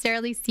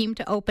necessarily seem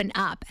to open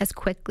up as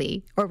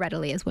quickly or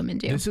readily as women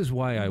do. This is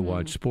why I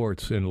watch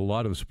sports, and a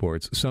lot of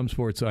sports. Some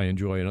sports I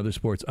enjoy, and other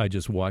sports I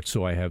just watch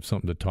so I have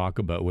something to talk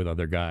about with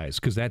other guys.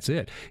 Because that's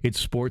it. It's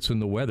sports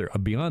and the weather.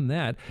 Beyond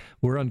that,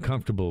 we're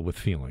uncomfortable with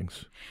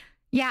feelings.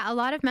 Yeah, a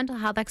lot of mental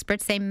health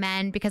experts say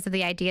men, because of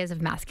the ideas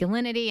of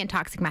masculinity and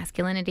toxic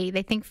masculinity,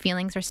 they think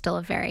feelings are still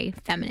a very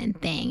feminine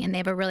thing, and they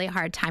have a really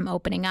hard time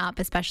opening up,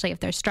 especially if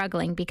they're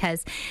struggling,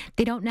 because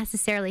they don't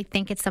necessarily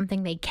think it's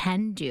something they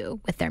can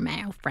do with their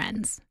male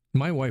friends.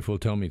 My wife will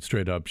tell me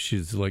straight up,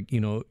 she's like, you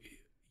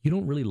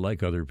don't really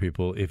like other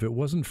people. If it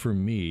wasn't for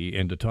me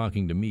and to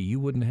talking to me, you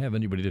wouldn't have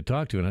anybody to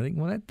talk to. And I think,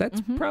 well,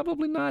 that's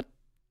probably not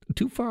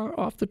too far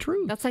off the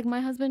truth. That's like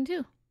my husband,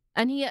 too.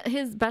 And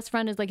his best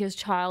friend is like his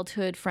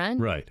childhood friend.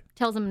 Right.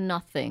 Tells him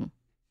nothing.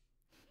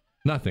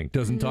 Nothing.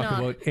 Doesn't talk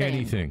about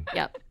anything.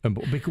 Yep.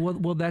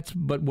 Well,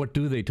 but what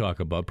do they talk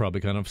about? Probably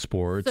kind of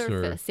sports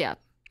surface, or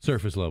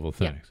surface level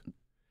things. Yep.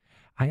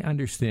 I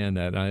understand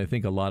that. I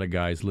think a lot of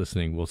guys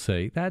listening will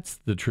say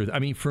that's the truth. I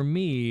mean, for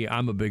me,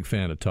 I'm a big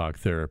fan of talk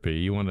therapy.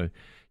 You want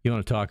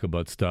to talk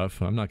about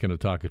stuff. I'm not going to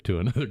talk to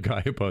another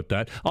guy about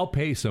that. I'll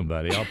pay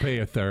somebody. I'll pay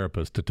a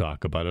therapist to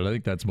talk about it. I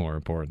think that's more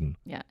important.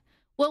 Yeah.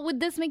 Well,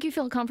 would this make you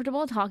feel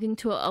comfortable talking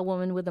to a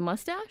woman with a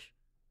mustache?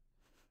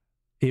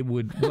 It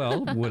would.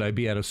 Well, would I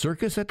be at a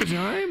circus at the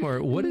time,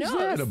 or what is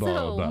that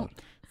about?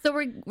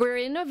 So we're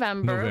in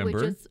November,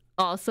 which is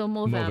also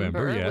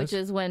Movember, yes. which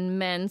is when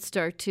men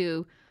start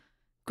to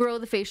grow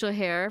the facial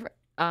hair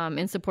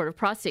in support of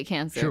prostate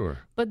cancer. Sure.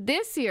 But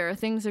this year,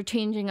 things are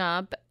changing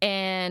up,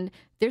 and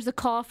there's a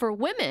call for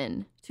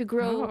women to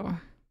grow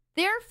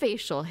their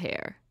facial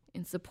hair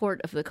in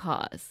support of the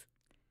cause.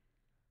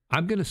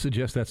 I'm going to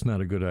suggest that's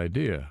not a good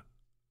idea.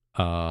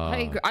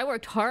 I agree. I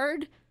worked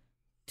hard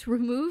to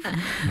remove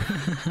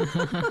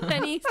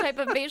any type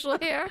of facial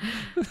hair,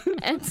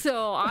 and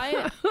so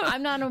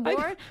I'm not on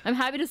board. I'm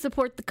happy to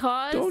support the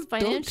cause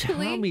financially. Don't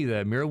tell me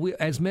that, Mira.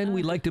 As men,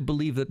 we like to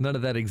believe that none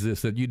of that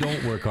exists, that you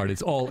don't work hard.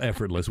 It's all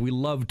effortless. We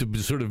love to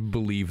sort of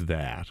believe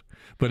that,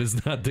 but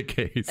it's not the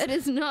case. It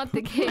is not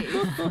the case.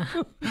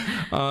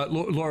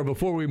 Laura,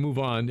 before we move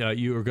on,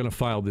 you are going to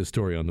file this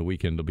story on the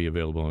weekend. It'll be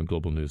available on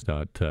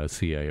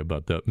globalnews.ca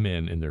about the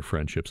men and their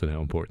friendships and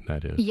how important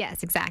that is.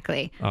 Yes,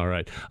 exactly. All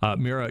right.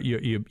 Mira,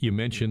 you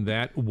mentioned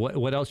that.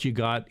 What else you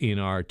got in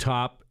our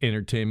top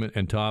entertainment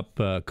and top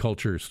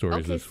culture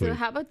stories this week? Okay, so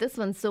how about this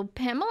one? So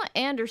Pamela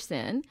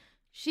Anderson,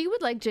 she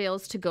would like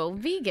jails to go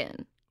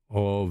vegan.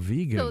 Oh,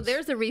 vegan. So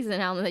there's a reason,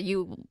 Alan, that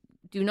you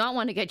do not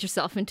want to get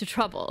yourself into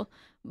trouble.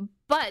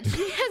 But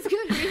she has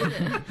good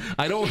reason.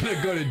 I don't want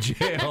to go to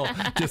jail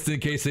just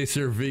in case they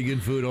serve vegan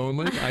food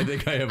only. I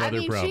think I have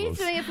other problems. She's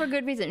doing it for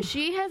good reason.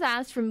 She has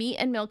asked for meat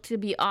and milk to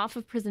be off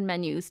of prison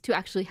menus to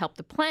actually help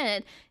the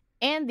planet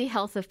and the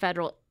health of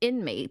federal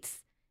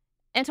inmates,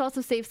 and to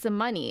also save some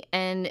money.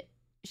 And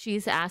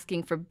she's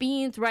asking for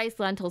beans, rice,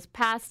 lentils,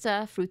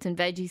 pasta, fruits and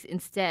veggies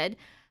instead,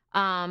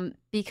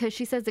 because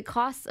she says it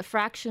costs a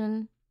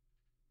fraction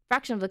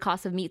of the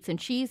cost of meats and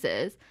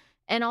cheeses.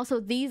 And also,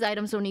 these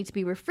items don't need to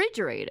be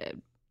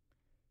refrigerated.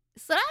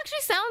 So that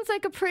actually sounds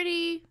like a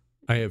pretty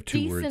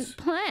decent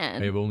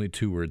plan. I have only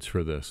 2 words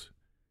for this.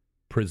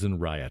 Prison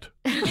riot.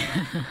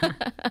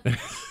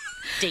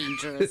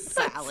 Dangerous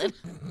salad.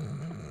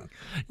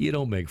 You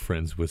don't make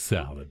friends with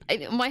salad.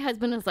 My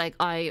husband is like,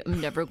 I am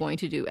never going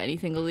to do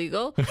anything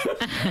illegal.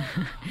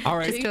 All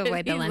right. Just to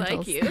avoid the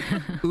lentils.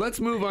 Like Let's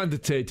move on to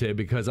Tay-Tay,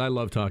 because I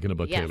love talking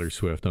about Taylor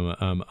Swift.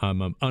 I'm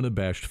an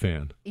unabashed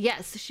fan.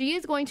 Yes, she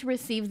is going to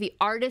receive the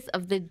Artist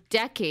of the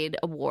Decade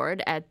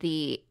award at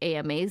the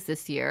AMAs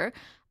this year.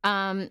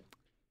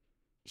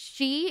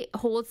 She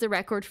holds the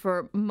record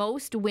for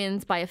most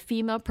wins by a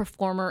female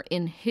performer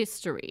in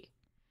history.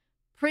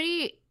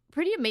 Pretty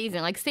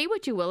amazing. Like, say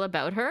what you will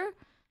about her.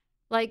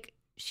 Like,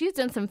 she's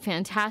done some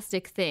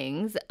fantastic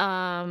things.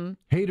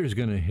 Haters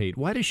gonna hate.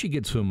 Why does she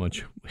get so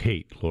much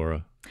hate,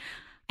 Laura?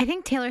 I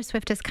think Taylor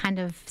Swift is kind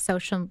of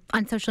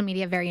on social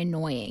media very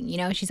annoying. You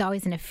know, she's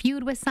always in a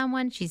feud with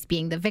someone. She's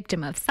being the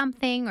victim of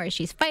something, or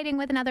she's fighting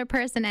with another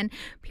person, and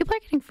people are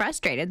getting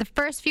frustrated. The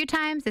first few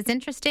times, it's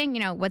interesting.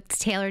 You know, what's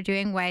Taylor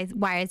doing? Why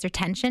is there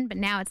tension? But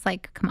now it's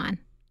like, come on.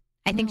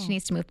 I think she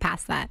needs to move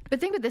past that.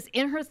 But think of this.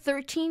 In her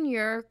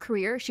 13-year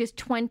career, she has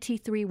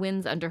 23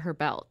 wins under her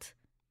belt.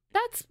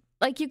 That's,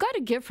 like, you got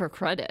to give her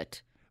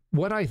credit.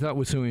 What I thought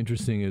was so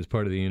interesting as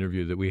part of the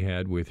interview that we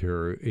had with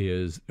her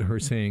is her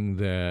saying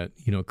that,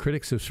 you know,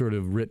 critics have sort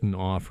of written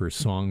off her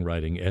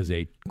songwriting as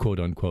a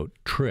quote-unquote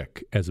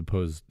trick as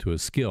opposed to a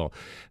skill,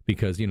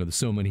 because, you know,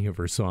 so many of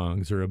her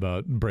songs are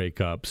about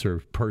breakups or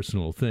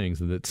personal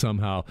things, and that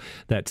somehow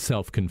that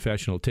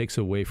self-confessional takes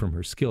away from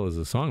her skill as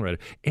a songwriter.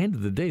 End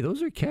of the day,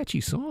 those are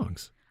catchy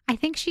songs. I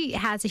think she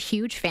has a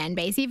huge fan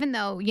base, even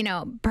though, you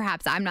know,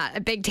 perhaps I'm not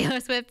a big Taylor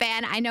Swift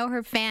fan. I know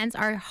her fans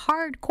are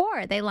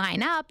hardcore. They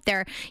line up.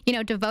 They're, you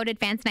know, devoted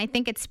fans. And I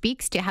think it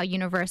speaks to how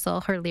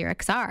universal her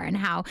lyrics are and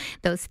how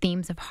those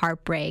themes of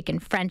heartbreak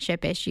and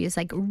friendship issues,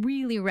 like,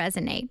 really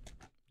resonate.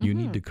 You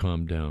need to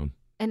calm down.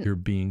 And you're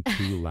being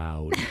too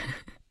loud.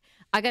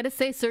 I got to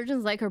say,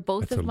 Surgeons Like Her,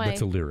 that's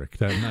a lyric.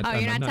 You're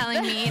not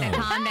telling me to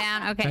calm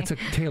down? Okay. That's a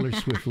Taylor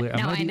Swift lyric.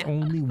 No, Am I the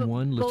only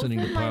one listening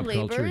to pop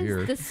culture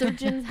here? The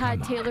Surgeons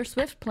had Taylor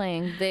Swift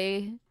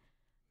playing.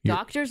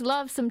 Doctors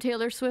love some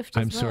Taylor Swift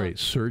as well. I'm sorry,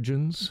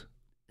 Surgeons?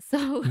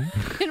 So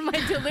in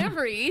my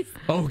deliveries,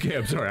 Okay,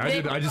 I'm sorry.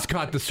 I just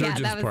caught the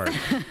surgeon's part.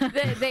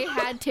 they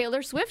had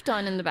Taylor Swift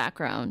on in the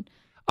background.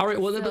 All right,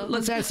 well,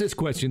 let's ask this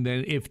question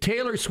then. If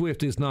Taylor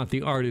Swift is not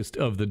the artist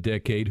of the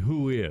decade,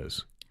 who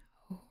is?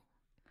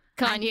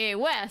 Kanye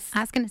West. I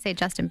was going to say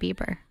Justin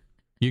Bieber.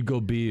 You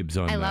go Biebs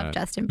on that. I love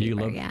Justin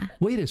Bieber, yeah.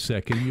 Wait a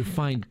second. You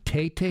find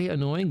Tay-Tay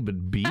annoying,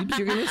 but Biebs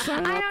you're going to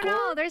sign up I don't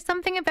know. There's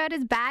something about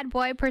his bad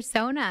boy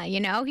persona, you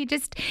know?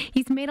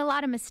 He's made a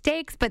lot of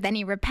mistakes, but then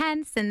he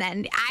repents, and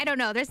then, I don't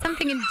know. There's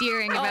something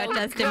endearing about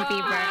Justin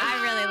Bieber.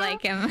 I really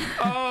like him.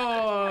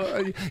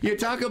 Oh, you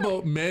talk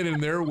about men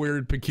and their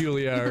weird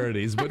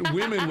peculiarities, but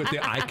women with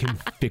I can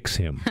fix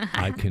him.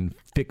 I can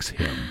fix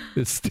him.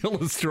 It's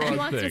still a strong thing. He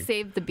wants to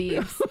save the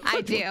Biebs.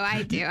 I do.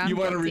 You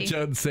want to reach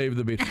out and save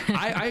the Biebs.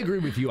 I agree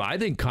with you. I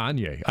think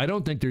Kanye. I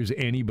don't think there's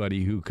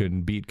anybody who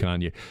can beat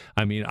Kanye.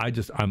 I mean,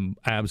 I'm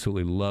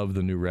absolutely love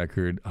the new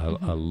record.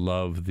 I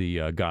love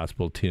the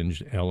gospel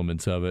tinged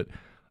elements of it.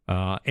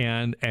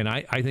 And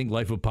I think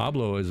Life of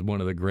Pablo is one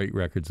of the great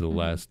records of the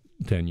last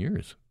 10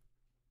 years.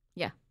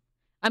 Yeah.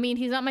 I mean,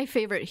 he's not my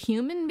favorite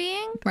human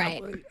being.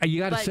 Right. You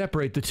got to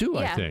separate the two,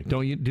 I think.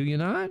 Do you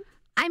not?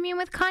 I mean,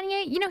 with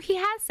Kanye, you know, he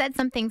has said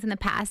some things in the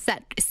past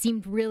that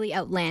seemed really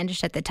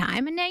outlandish at the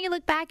time. And now you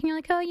look back and you're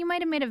like, oh, you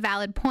might have made a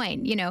valid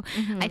point. You know,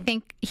 I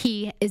think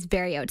he is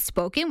very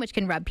outspoken, which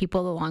can rub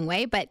people the wrong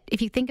way. But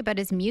if you think about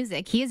his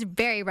music, he is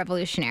very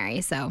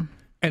revolutionary. So.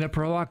 And a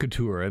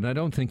provocateur, and I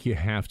don't think you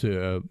have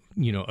to,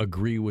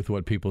 agree with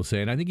what people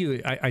say. And I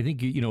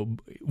think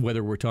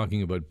whether we're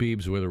talking about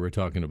Biebs, whether we're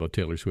talking about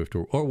Taylor Swift,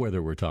 or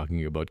whether we're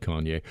talking about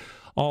Kanye,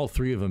 all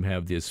three of them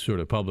have these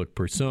sort of public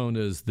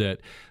personas that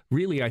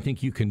really I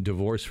think you can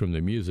divorce from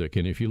the music.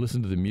 And if you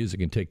listen to the music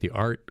and take the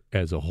art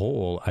as a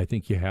whole, I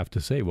think you have to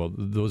say, well,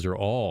 those are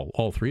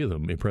all three of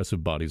them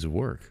impressive bodies of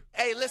work.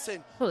 Hey,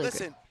 listen. What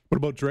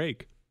about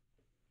Drake?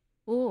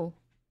 Ooh,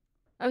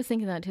 I was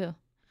thinking that too.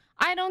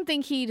 I don't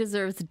think he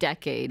deserves a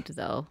decade,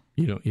 though.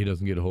 He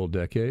doesn't get a whole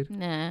decade?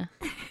 Nah.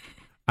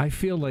 I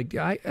feel like,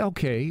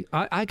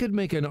 I could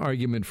make an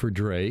argument for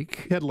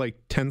Drake. He had like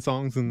 10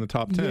 songs in the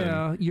top 10.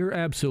 Yeah, you're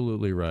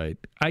absolutely right.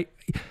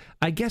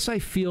 I guess I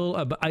feel,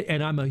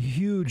 and I'm a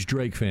huge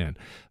Drake fan,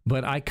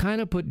 but I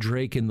kind of put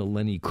Drake in the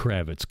Lenny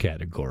Kravitz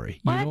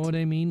category. You know what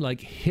I mean?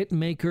 Like hit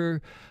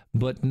maker,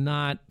 but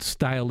not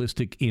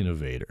stylistic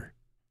innovator.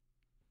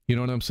 You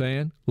know what I'm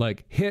saying?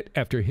 Like hit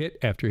after hit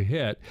after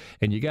hit,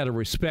 and you got to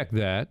respect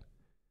that,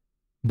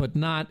 but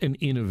not an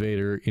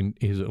innovator in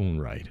his own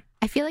right.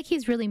 I feel like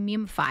he's really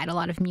memified a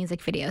lot of music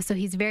videos, so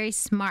he's very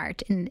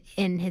smart in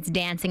his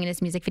dancing and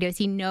his music videos.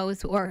 He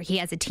knows, or he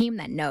has a team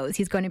that knows,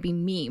 he's going to be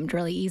memed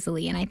really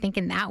easily, and I think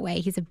in that way,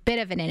 he's a bit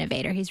of an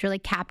innovator. He's really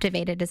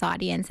captivated his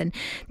audience and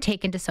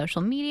taken to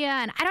social media,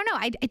 and I don't know,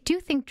 I do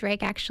think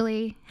Drake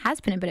actually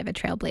has been a bit of a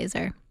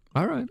trailblazer.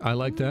 All right, I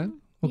like that.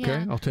 Okay,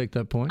 yeah. I'll take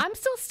that point. I'm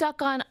still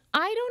stuck on, I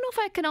don't know if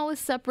I can always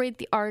separate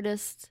the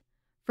artist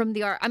from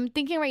the art. I'm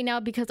thinking right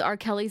now because R.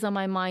 Kelly's on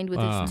my mind with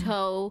his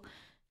toe,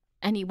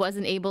 and he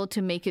wasn't able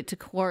to make it to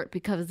court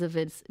because of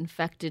his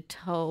infected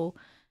toe.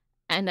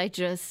 And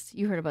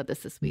you heard about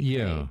this week.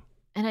 Yeah.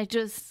 Right?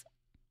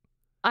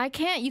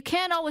 And you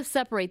can't always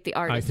separate the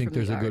artist I think from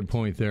there's the a good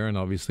point there, and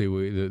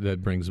obviously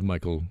that brings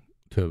Michael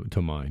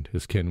to mind,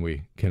 is can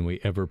we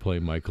ever play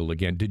Michael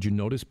again? Did you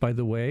notice, by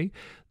the way,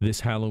 this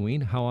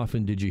Halloween, how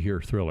often did you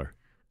hear Thriller?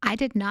 I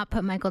did not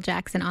put Michael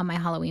Jackson on my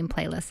Halloween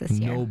playlist this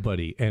year.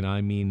 Nobody, and I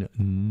mean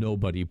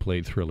nobody,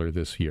 played Thriller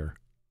this year.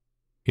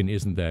 And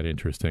isn't that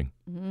interesting?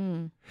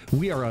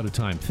 We are out of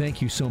time. Thank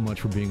you so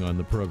much for being on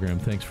the program.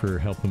 Thanks for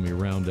helping me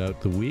round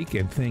out the week,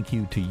 and thank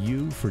you to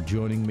you for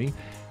joining me.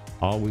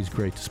 Always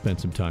great to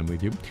spend some time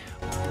with you.